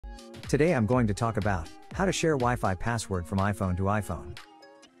Today I'm going to talk about how to share Wi-Fi password from iPhone to iPhone.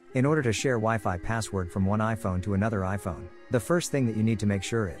 In order to share Wi-Fi password from one iPhone to another iPhone, the first thing that you need to make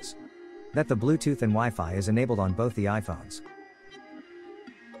sure is that the Bluetooth and Wi-Fi is enabled on both the iPhones.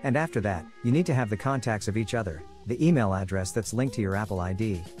 And after that, you need to have the contacts of each other. The email address that's linked to your Apple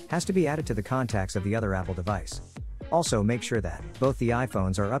ID has to be added to the contacts of the other Apple device. Also make sure that both the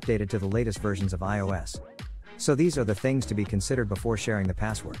iPhones are updated to the latest versions of iOS. So these are the things to be considered before sharing the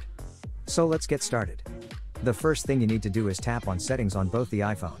password. So let's get started. The first thing you need to do is tap on settings on both the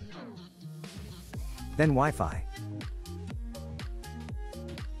iPhone. Then Wi-Fi.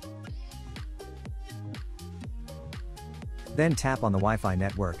 Then tap on the Wi-Fi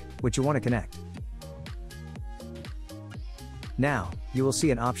network, which you want to connect. Now, you will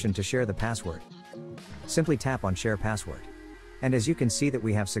see an option to share the password. Simply tap on Share Password. And as you can see that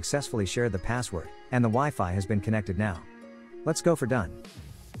we have successfully shared the password, and the Wi-Fi has been connected now. Let's go for done.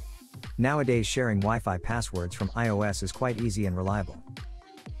 Nowadays sharing Wi-Fi passwords from iOS is quite easy and reliable.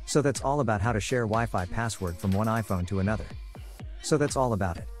 So that's all about how to share Wi-Fi password from one iPhone to another. So that's all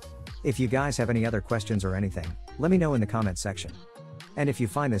about it. If you guys have any other questions or anything, let me know in the comment section. And if you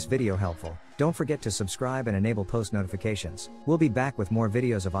find this video helpful, don't forget to subscribe and enable post notifications. We'll be back with more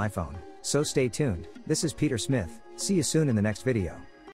videos of iPhone, so stay tuned. This is Peter Smith. See you soon in the next video.